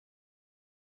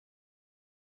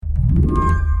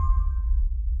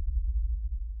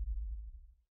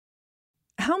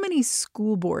How many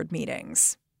school board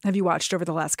meetings have you watched over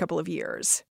the last couple of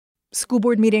years? School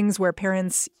board meetings where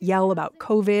parents yell about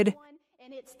COVID.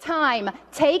 And it's time.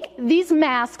 Take these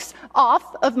masks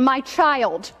off of my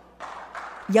child.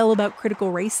 Yell about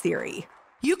critical race theory.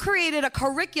 You created a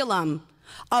curriculum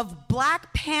of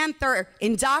Black Panther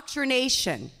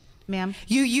indoctrination. Ma'am.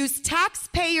 You use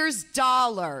taxpayers'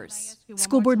 dollars.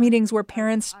 School board meetings where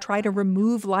parents try to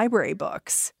remove library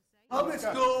books. Public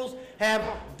schools have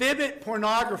vivid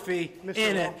pornography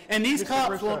in it, and these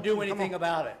cops won't do anything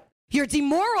about it. You're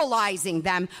demoralizing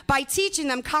them by teaching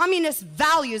them communist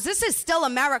values. This is still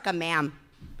America, ma'am.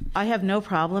 I have no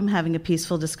problem having a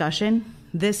peaceful discussion.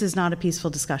 This is not a peaceful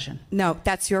discussion. No,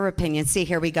 that's your opinion. See,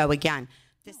 here we go again.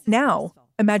 Now,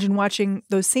 imagine watching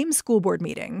those same school board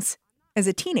meetings as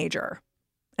a teenager.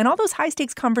 And all those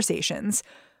high-stakes conversations,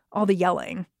 all the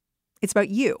yelling, it's about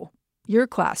you, your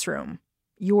classroom,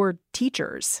 your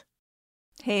teachers.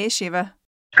 Hey, Shiva.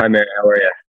 Hi, Mary. How are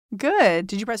you? Good.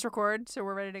 Did you press record so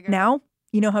we're ready to go? Now,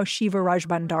 you know how Shiva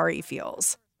Rajbandari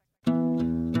feels. I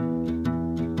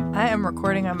am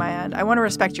recording on my end. I want to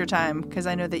respect your time because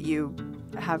I know that you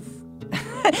have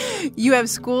you have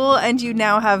school and you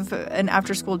now have an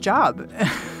after-school job.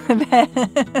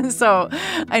 So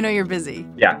I know you're busy.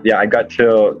 Yeah. I got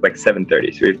till like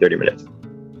 7:30, so we have 30 minutes.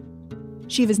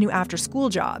 Shiva's new after-school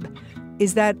job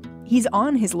is that he's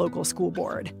on his local school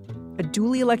board, a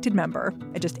duly elected member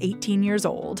at just 18 years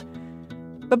old.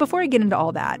 But before I get into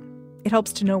all that, it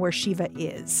helps to know where Shiva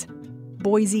is.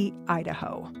 Boise,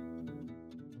 Idaho.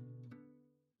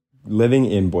 Living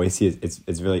in Boise,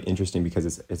 it's really interesting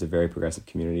because it's a very progressive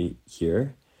community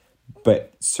here.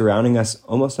 But surrounding us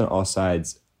almost on all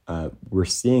sides, we're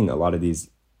seeing a lot of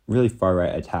these really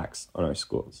far-right attacks on our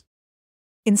schools.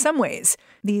 In some ways,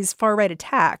 these far-right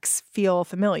attacks feel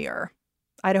familiar.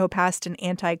 Idaho passed an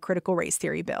anti-critical race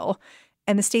theory bill,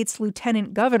 and the state's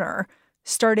lieutenant governor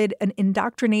started an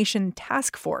indoctrination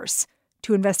task force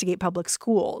to investigate public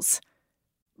schools.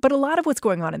 But a lot of what's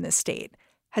going on in this state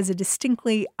has a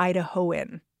distinctly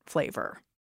Idahoan flavor.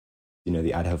 You know,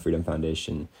 the Idaho Freedom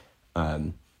Foundation,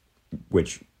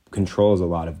 which controls a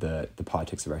lot of the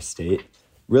politics of our state,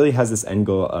 really has this end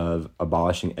goal of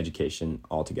abolishing education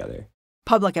altogether.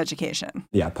 Public education.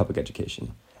 Yeah, public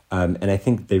education. And I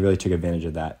think they really took advantage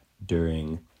of that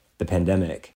during the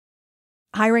pandemic.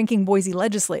 High-ranking Boise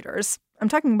legislators, I'm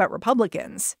talking about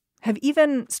Republicans, have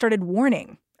even started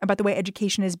warning about the way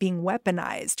education is being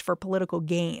weaponized for political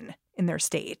gain in their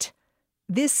state.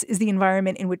 This is the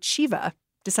environment in which Shiva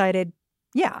decided,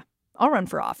 yeah, I'll run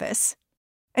for office.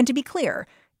 And to be clear,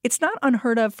 it's not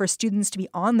unheard of for students to be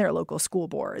on their local school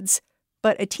boards,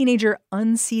 but a teenager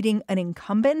unseating an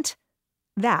incumbent,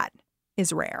 that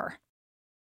is rare.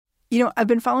 You know, I've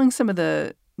been following some of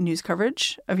the news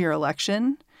coverage of your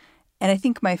election, and I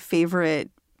think my favorite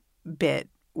bit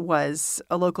was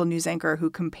a local news anchor who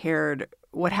compared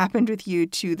what happened with you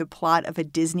to the plot of a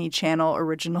Disney Channel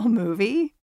original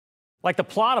movie. Like the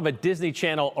plot of a Disney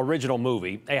Channel original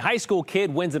movie, a high school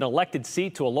kid wins an elected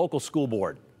seat to a local school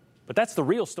board. But that's the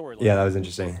real story. Yeah, that was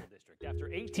interesting. After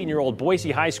 18-year-old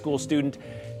Boise High School student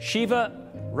Shiva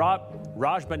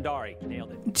Rajbandari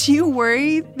nailed it. Do you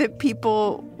worry that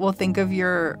people will think of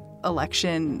your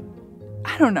election,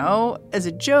 I don't know, as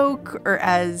a joke or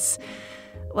as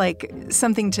like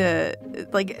something to,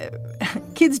 like,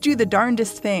 kids do the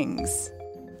darndest things?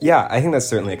 Yeah, I think that's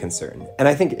certainly a concern. And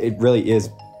I think it really is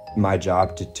my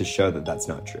job to show that that's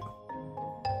not true.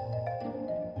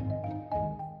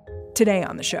 Today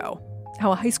on the show,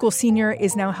 how a high school senior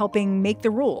is now helping make the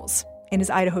rules in his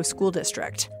Idaho school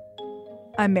district.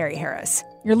 I'm Mary Harris.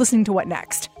 You're listening to What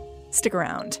Next? Stick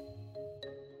around.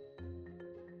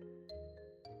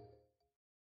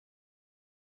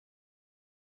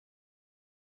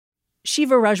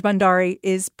 Shiva Rajbandari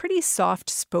is pretty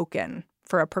soft-spoken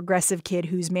for a progressive kid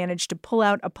who's managed to pull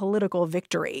out a political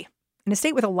victory in a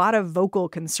state with a lot of vocal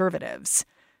conservatives.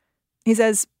 He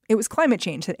says it was climate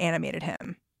change that animated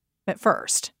him at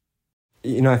first.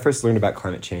 You know, I first learned about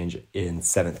climate change in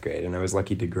 7th grade, and I was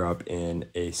lucky to grow up in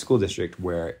a school district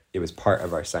where it was part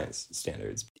of our science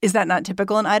standards. Is that not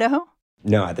typical in Idaho?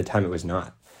 No, at the time it was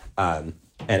not. And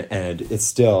it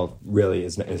still really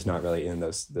is not really in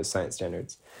those science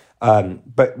standards.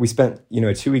 But we spent, a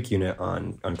 2-week unit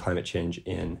on climate change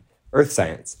in earth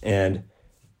science. And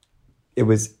it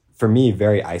was, for me,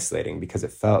 very isolating because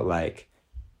it felt like,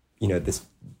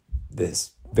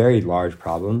 this very large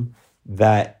problem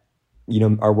that,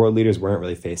 our world leaders weren't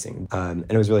really facing. And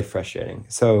it was really frustrating.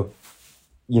 So,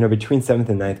 between 7th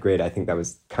and 9th grade, I think that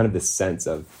was kind of this sense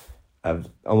of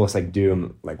almost like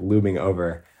doom, like looming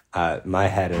over my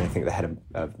head, and I think the head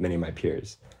of many of my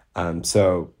peers.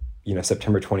 So,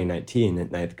 September 2019 in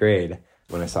ninth grade,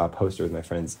 when I saw a poster with my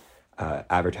friends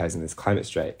advertising this climate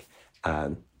strike,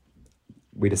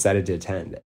 we decided to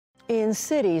attend. In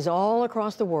cities all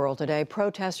across the world today,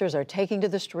 protesters are taking to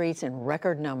the streets in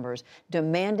record numbers,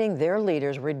 demanding their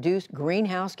leaders reduce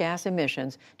greenhouse gas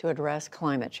emissions to address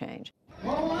climate change.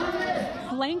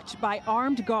 Flanked by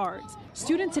armed guards,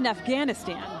 students in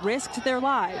Afghanistan risked their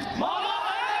lives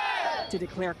to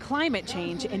declare climate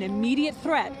change an immediate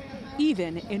threat,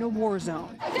 even in a war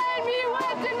zone.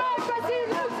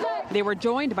 They were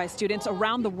joined by students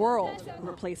around the world who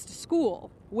replaced school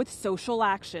with social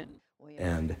action.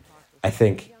 And I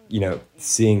think,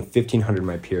 seeing 1,500 of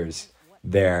my peers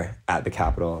there at the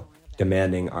Capitol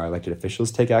demanding our elected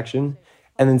officials take action,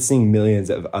 and then seeing millions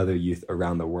of other youth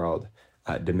around the world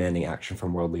demanding action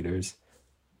from world leaders,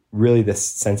 really this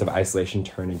sense of isolation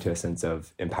turned into a sense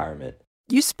of empowerment.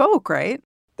 You spoke, right?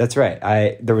 That's right.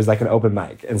 There was like an open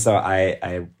mic, and so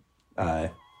I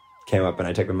came up and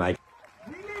I took the mic.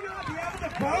 We may not be able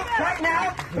to vote right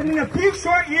now, but in a few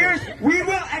short years, we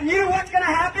will. And you know what's going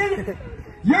to happen?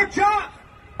 Your jobs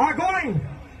are going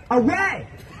away.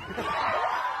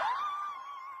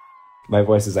 My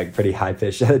voice was like pretty high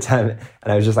pitched at the time,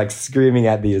 and I was just like screaming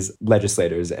at these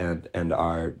legislators and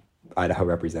our Idaho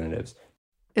representatives.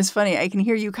 It's funny. I can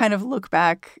hear you kind of look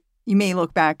back. You may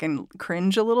look back and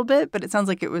cringe a little bit, but it sounds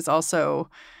like it was also,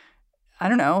 I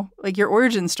don't know, like your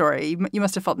origin story. You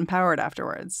must have felt empowered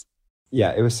afterwards.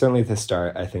 Yeah, it was certainly the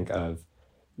start, I think, of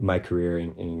my career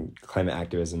in climate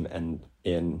activism and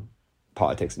in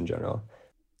politics in general.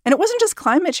 And it wasn't just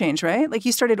climate change, right? Like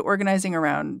you started organizing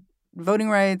around voting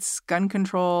rights, gun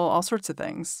control, all sorts of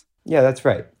things. Yeah, that's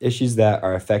right. Issues that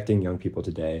are affecting young people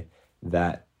today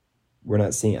that we're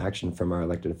not seeing action from our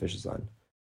elected officials on.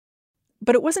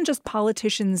 But it wasn't just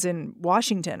politicians in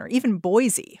Washington or even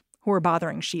Boise who were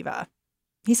bothering Shiva.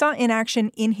 He saw inaction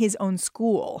in his own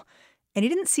school, and he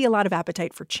didn't see a lot of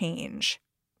appetite for change.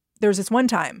 There was this one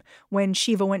time when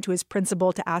Shiva went to his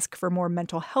principal to ask for more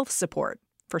mental health support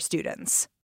for students.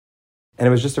 And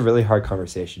it was just a really hard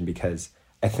conversation because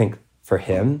I think for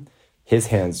him, his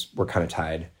hands were kind of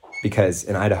tied because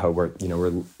in Idaho,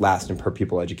 we're last in per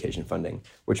pupil education funding,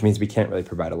 which means we can't really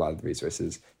provide a lot of the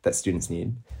resources that students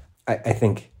need. I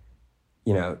think,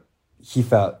 he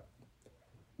felt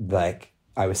like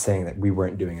I was saying that we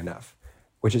weren't doing enough,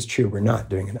 which is true. We're not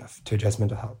doing enough to address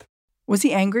mental health. Was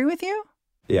he angry with you?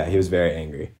 Yeah, he was very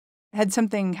angry. Had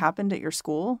something happened at your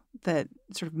school that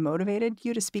sort of motivated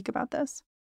you to speak about this?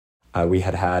 We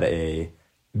had a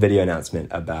video announcement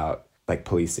about like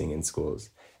policing in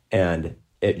schools, and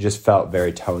it just felt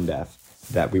very tone deaf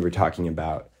that we were talking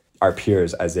about our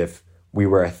peers as if we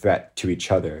were a threat to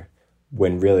each other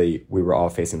when really we were all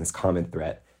facing this common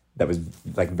threat that was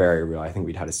like very real. I think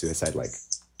we'd had a suicide like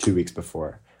 2 weeks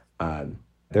before.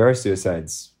 There are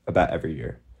suicides about every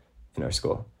year in our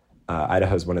school.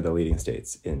 Idaho is one of the leading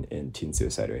states in teen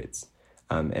suicide rates.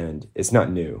 And it's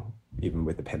not new, even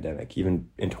with the pandemic. Even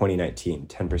in 2019,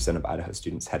 10% of Idaho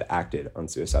students had acted on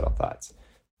suicidal thoughts.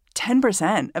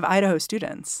 10% of Idaho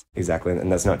students? Exactly. And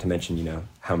that's not to mention,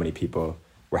 how many people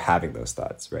were having those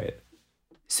thoughts, right?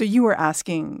 So you were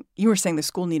saying the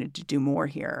school needed to do more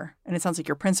here. And it sounds like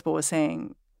your principal was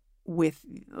saying, with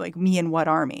like me and what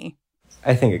army?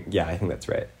 I think that's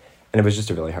right. And it was just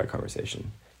a really hard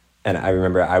conversation. And I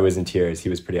remember I was in tears. He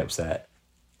was pretty upset.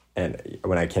 And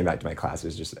when I came back to my class,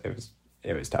 it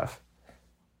was tough.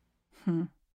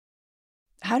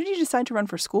 How did you decide to run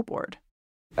for school board?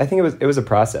 I think it was a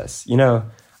process.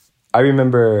 I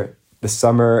remember the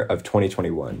summer of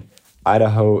 2021.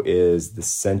 Idaho is the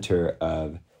center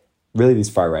of really these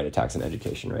far-right attacks on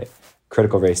education, right?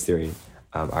 Critical race theory.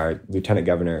 Our lieutenant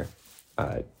governor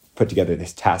put together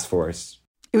this task force.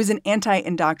 It was an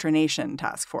anti-indoctrination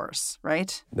task force,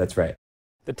 right? That's right.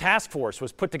 The task force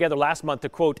was put together last month to,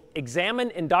 quote, examine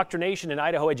indoctrination in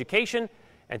Idaho education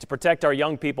and to protect our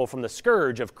young people from the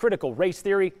scourge of critical race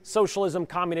theory, socialism,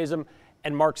 communism,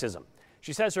 and Marxism.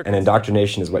 She says her... And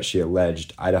indoctrination is what she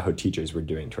alleged Idaho teachers were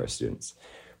doing to our students,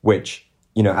 which,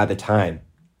 at the time,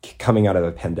 coming out of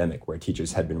a pandemic where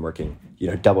teachers had been working,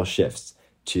 double shifts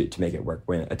to make it work,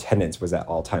 when attendance was at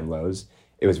all-time lows,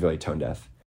 it was really tone deaf.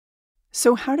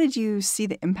 So how did you see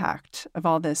the impact of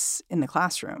all this in the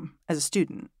classroom as a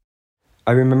student?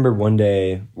 I remember one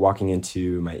day walking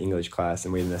into my English class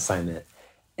and we had an assignment,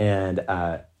 and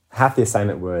half the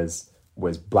assignment was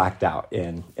blacked out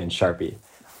in Sharpie.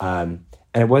 And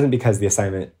it wasn't because the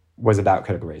assignment was about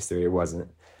critical race theory. It wasn't.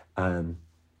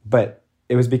 But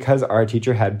it was because our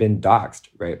teacher had been doxxed,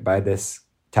 right, by this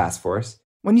task force.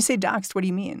 When you say doxxed, what do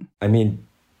you mean? I mean,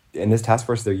 in this task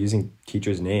force, they're using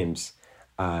teachers' names.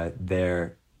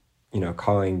 They're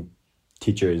calling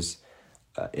teachers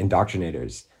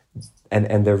indoctrinators.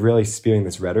 And they're really spewing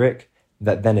this rhetoric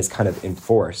that then is kind of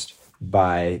enforced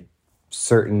by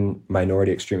certain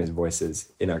minority extremist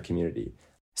voices in our community.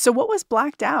 So what was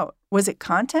blacked out? Was it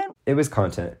content? It was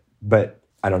content, but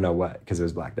I don't know what, because it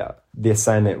was blacked out. The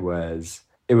assignment was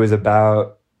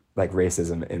about like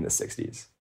racism in the 60s.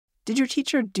 Did your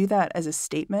teacher do that as a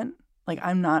statement? Like,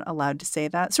 I'm not allowed to say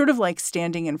that? Sort of like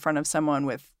standing in front of someone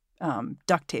with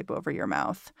duct tape over your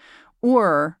mouth.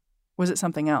 Or was it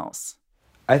something else?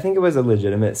 I think it was a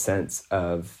legitimate sense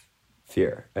of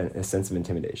fear, a sense of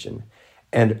intimidation.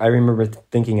 And I remember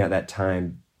thinking at that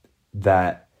time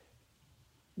that,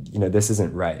 this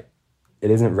isn't right.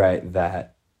 It isn't right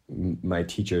that my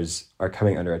teachers are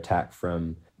coming under attack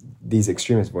from these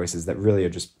extremist voices that really are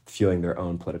just fueling their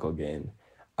own political gain.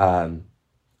 And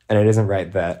it isn't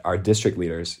right that our district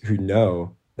leaders, who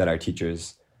know that our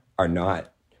teachers are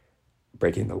not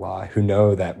breaking the law, who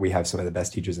know that we have some of the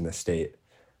best teachers in the state,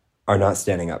 are not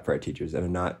standing up for our teachers and are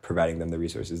not providing them the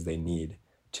resources they need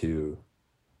to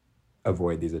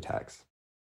avoid these attacks.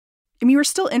 I mean, you were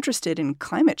still interested in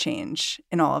climate change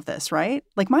in all of this, right?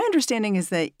 Like, my understanding is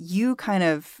that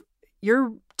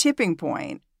your tipping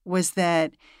point was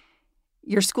that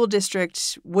your school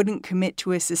district wouldn't commit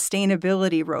to a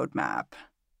sustainability roadmap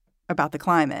about the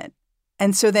climate.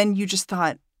 And so then you just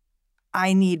thought,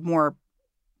 I need more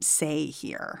say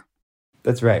here.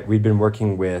 That's right. We'd been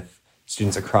working with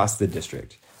students across the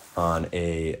district on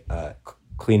a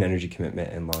clean energy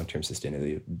commitment and long-term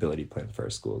sustainability plan for our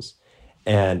schools.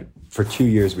 And for 2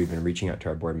 years, we've been reaching out to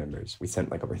our board members. We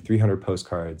sent like over 300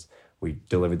 postcards. We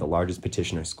delivered the largest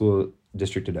petition our school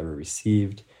district had ever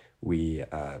received. We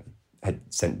had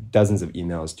sent dozens of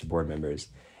emails to board members,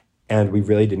 and we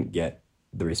really didn't get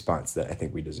the response that I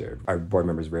think we deserved. Our board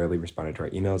members rarely responded to our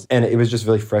emails, and it was just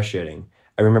really frustrating.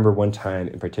 I remember one time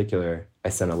in particular, I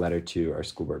sent a letter to our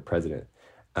school board president,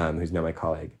 who's now my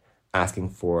colleague,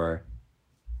 asking for,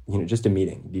 just a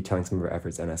meeting, detailing some of our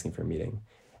efforts and asking for a meeting.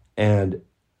 And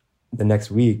the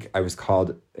next week, I was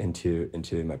called into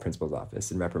my principal's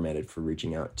office and reprimanded for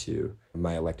reaching out to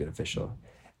my elected official.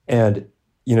 And,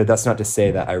 that's not to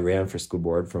say that I ran for school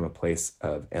board from a place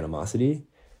of animosity,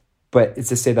 but it's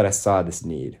to say that I saw this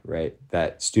need, right?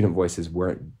 That student voices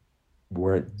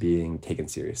weren't being taken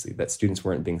seriously, that students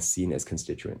weren't being seen as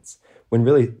constituents, when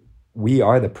really we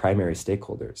are the primary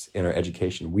stakeholders in our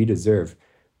education. We deserve,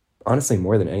 honestly,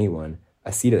 more than anyone,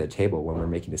 a seat at the table when we're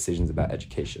making decisions about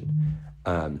education.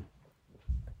 And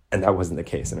that wasn't the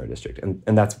case in our district.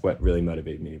 And that's what really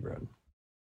motivated me to run.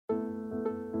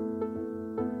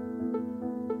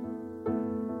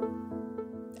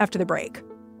 After the break,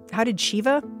 how did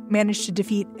Shiva manage to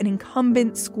defeat an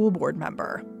incumbent school board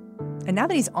member? And now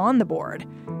that he's on the board,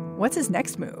 what's his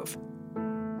next move?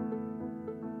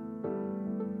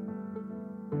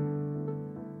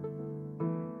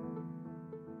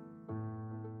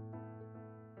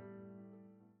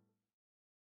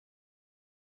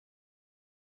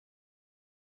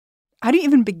 How do you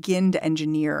even begin to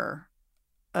engineer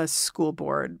a school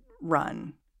board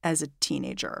run as a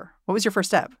teenager? What was your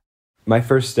first step? My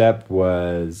first step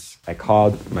was I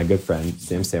called my good friend,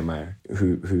 Sam Sandmeyer,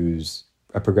 who's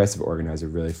a progressive organizer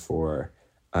really for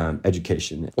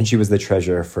education. And she was the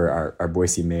treasurer for our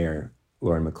Boise mayor,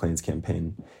 Lauren McLean's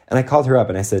campaign. And I called her up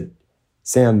and I said,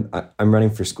 Sam, I'm running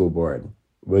for school board.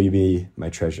 Will you be my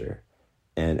treasurer?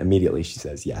 And immediately she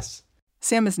says, yes.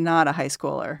 Sam is not a high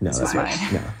schooler. No, that's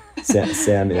right. No.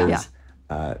 Sam is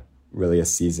really a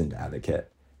seasoned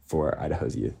advocate for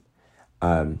Idaho's youth.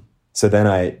 So then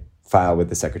I filed with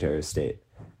the Secretary of State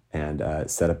and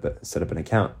set up an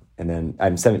account. And then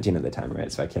I'm 17 at the time,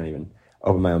 right? So I can't even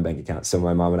open my own bank account. So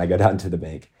my mom and I go down to the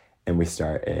bank and we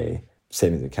start a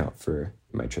savings account for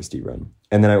my trustee run.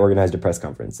 And then I organized a press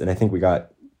conference. And I think we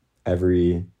got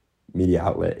every media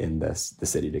outlet in the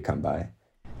city to come by.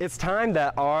 It's time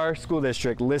that our school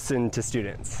district listened to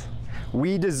students.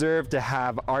 We deserve to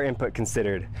have our input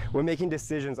considered when making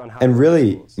decisions on how. And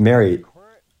really, Mary,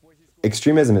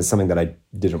 extremism is something that I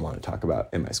didn't want to talk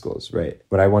about in my schools, right?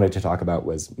 What I wanted to talk about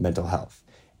was mental health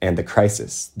and the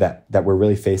crisis that we're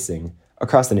really facing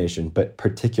across the nation, but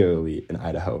particularly in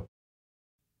Idaho.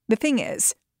 The thing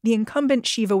is, the incumbent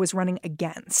Shiva was running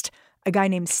against, a guy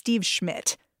named Steve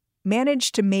Schmidt,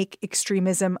 managed to make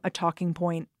extremism a talking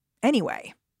point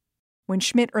anyway. When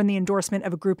Schmidt earned the endorsement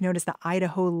of a group known as the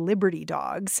Idaho Liberty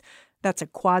Dogs, that's a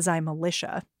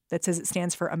quasi-militia that says it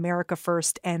stands for America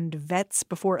First and Vets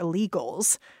Before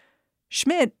Illegals,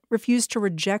 Schmidt refused to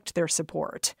reject their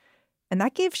support. And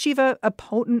that gave Shiva a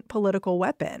potent political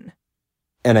weapon.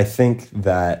 And I think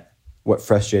that what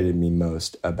frustrated me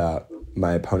most about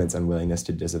my opponent's unwillingness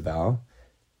to disavow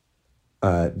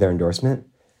their endorsement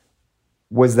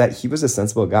was that he was a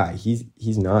sensible guy.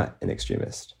 He's not an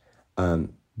extremist.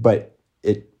 But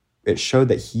it showed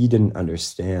that he didn't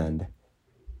understand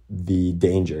the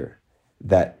danger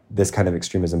that this kind of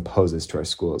extremism poses to our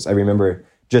schools. I remember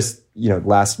just,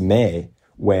 last May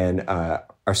when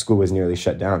our school was nearly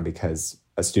shut down because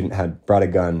a student had brought a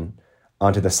gun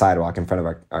onto the sidewalk in front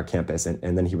of our campus,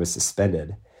 and then he was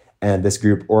suspended. And this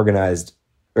group organized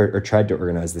or tried to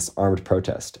organize this armed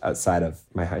protest outside of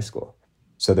my high school.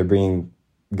 So they're bringing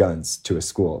guns to a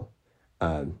school,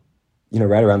 right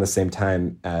around the same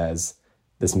time as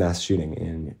this mass shooting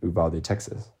in Uvalde,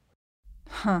 Texas.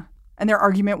 Huh. And their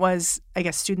argument was, I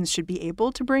guess, students should be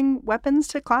able to bring weapons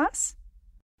to class?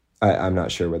 I'm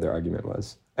not sure what their argument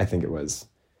was. I think it was,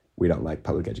 we don't like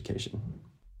public education.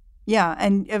 Yeah,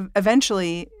 and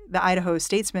eventually the Idaho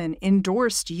statesman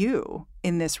endorsed you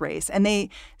in this race. And they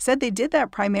said they did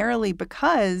that primarily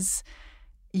because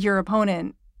your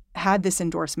opponent had this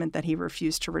endorsement that he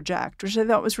refused to reject, which I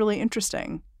thought was really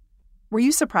interesting. Were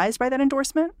you surprised by that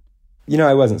endorsement?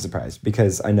 I wasn't surprised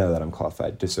because I know that I'm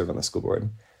qualified to serve on the school board.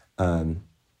 And,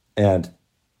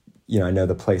 I know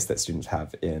the place that students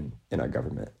have in our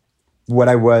government. What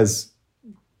I was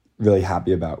really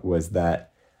happy about was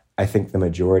that I think the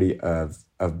majority of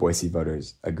Boise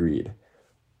voters agreed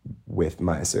with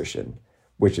my assertion,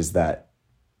 which is that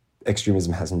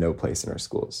extremism has no place in our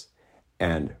schools.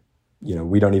 And,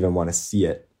 we don't even want to see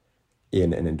it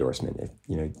in an endorsement.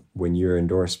 When you're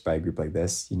endorsed by a group like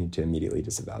this, you need to immediately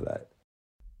disavow that.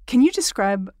 Can you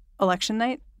describe election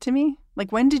night to me?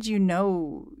 Like, when did you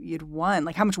know you'd won?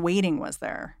 Like, how much waiting was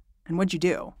there? And what'd you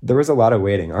do? There was a lot of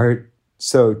waiting.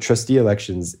 So trustee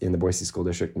elections in the Boise School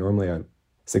District normally are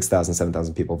 6,000,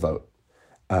 7,000 people vote,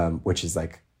 which is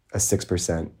like a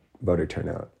 6% voter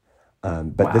turnout.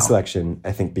 But wow. This election,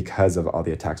 I think because of all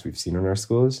the attacks we've seen on our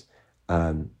schools,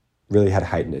 really had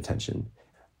heightened attention.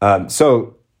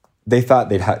 So they thought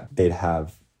they'd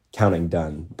have counting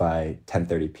done by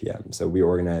 10:30 p.m. So we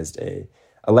organized a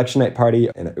election night party,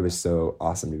 and it was so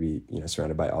awesome to be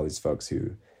surrounded by all these folks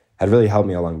who had really helped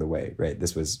me along the way. Right,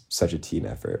 this was such a team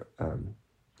effort.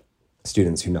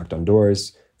 Students who knocked on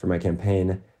doors for my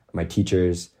campaign, my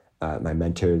teachers, my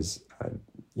mentors,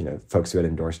 folks who had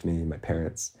endorsed me, my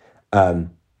parents. But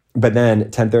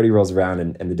then 10:30 rolls around,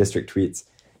 and the district tweets,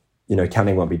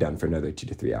 counting won't be done for another 2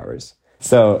 to 3 hours.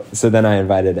 So then I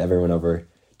invited everyone over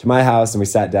to my house, and we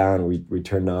sat down. We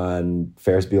turned on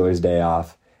Ferris Bueller's Day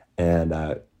Off, and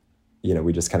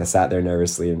we just kind of sat there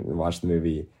nervously and watched the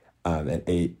movie and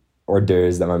ate hors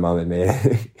d'oeuvres that my mom had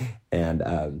made, and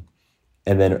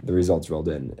then the results rolled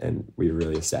in, and we were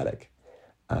really ecstatic.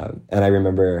 And I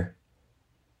remember,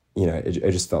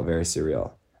 it just felt very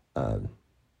surreal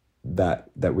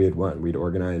that we had won. We'd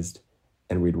organized,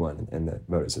 and we'd won, and the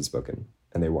voters had spoken,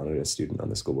 and they wanted a student on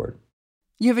the school board.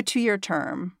 You have a 2-year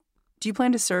term. Do you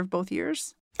plan to serve both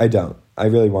years? I don't. I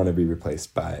really want to be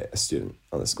replaced by a student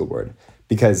on the school board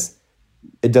because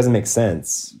it doesn't make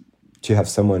sense to have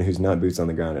someone who's not boots on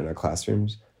the ground in our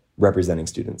classrooms representing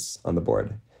students on the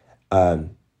board.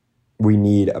 We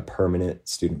need a permanent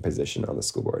student position on the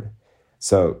school board.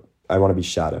 So I want to be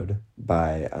shadowed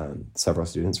by several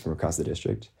students from across the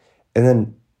district. And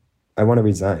then I want to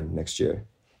resign next year.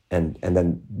 And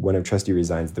then when a trustee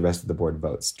resigns, the rest of the board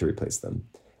votes to replace them.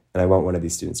 And I want one of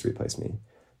these students to replace me.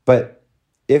 But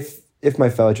if my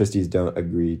fellow trustees don't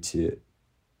agree to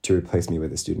replace me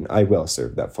with a student, I will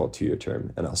serve that full 2-year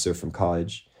term, and I'll serve from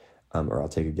college, or I'll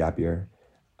take a gap year.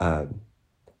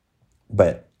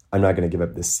 But I'm not going to give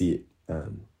up this seat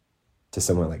to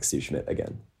someone like Steve Schmidt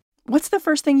again. What's the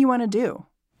first thing you want to do?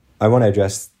 I want to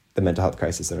address the mental health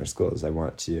crisis in our schools. I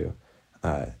want to,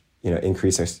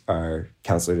 increase our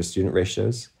counselor to student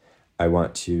ratios. I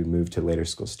want to move to later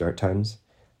school start times.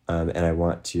 And I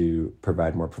want to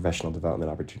provide more professional development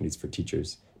opportunities for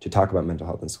teachers to talk about mental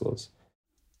health in schools.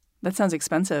 That sounds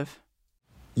expensive.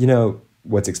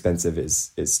 What's expensive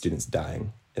is students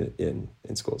dying in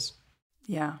schools.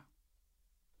 Yeah.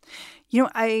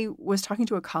 I was talking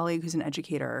to a colleague who's an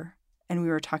educator, and we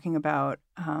were talking about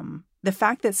the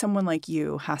fact that someone like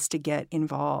you has to get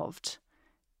involved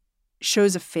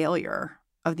shows a failure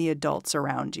of the adults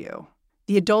around you.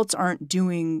 The adults aren't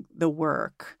doing the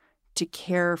work to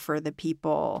care for the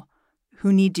people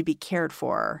who need to be cared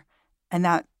for. And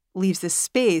that leaves this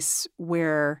space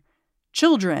where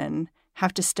children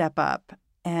have to step up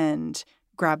and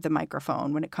grab the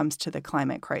microphone when it comes to the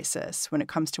climate crisis, when it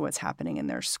comes to what's happening in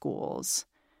their schools.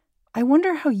 I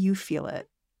wonder how you feel it,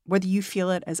 whether you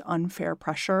feel it as unfair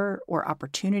pressure or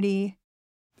opportunity.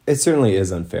 It certainly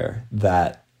is unfair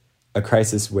that a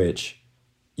crisis which,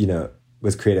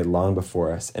 was created long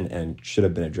before us and should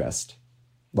have been addressed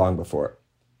long before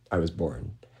I was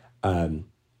born,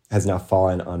 has now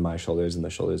fallen on my shoulders and the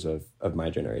shoulders of my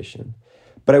generation.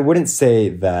 But I wouldn't say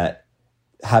that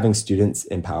having students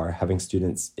in power, having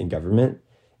students in government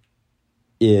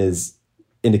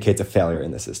indicates a failure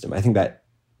in the system. I think that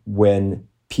when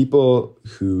people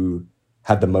who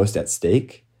have the most at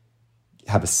stake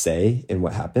have a say in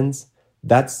what happens,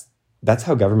 that's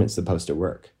how government's supposed to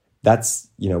work. That's,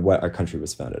 what our country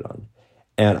was founded on.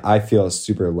 And I feel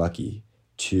super lucky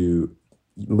to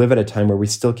live at a time where we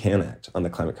still can act on the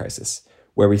climate crisis,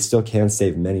 where we still can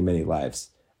save many, many lives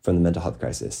from the mental health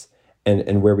crisis,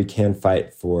 and where we can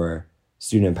fight for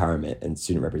student empowerment and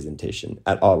student representation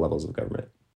at all levels of government.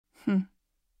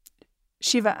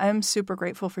 Shiva, I'm super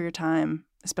grateful for your time,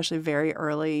 especially very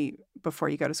early before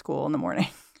you go to school in the morning.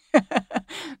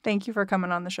 Thank you for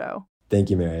coming on the show. Thank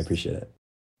you, Mary. I appreciate it.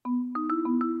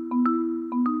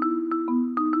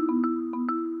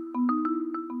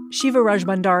 Shiva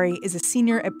Rajbandari is a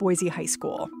senior at Boise High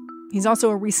School. He's also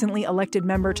a recently elected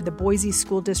member to the Boise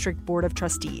School District Board of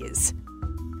Trustees.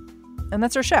 And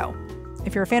that's our show.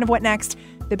 If you're a fan of What Next,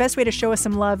 the best way to show us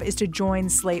some love is to join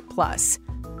Slate Plus.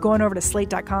 Go on over to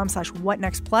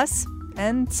slate.com/whatnextplus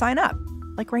and sign up.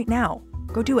 Like right now.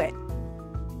 Go do it.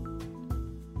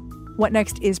 What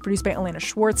Next is produced by Elena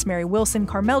Schwartz, Mary Wilson,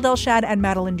 Carmel Delshad, and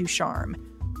Madeline Ducharme.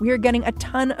 We are getting a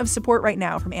ton of support right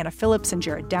now from Anna Phillips and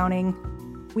Jared Downing.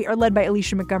 We are led by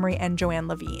Alicia Montgomery and Joanne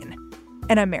Levine.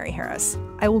 And I'm Mary Harris.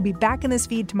 I will be back in this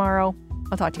feed tomorrow.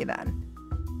 I'll talk to you then.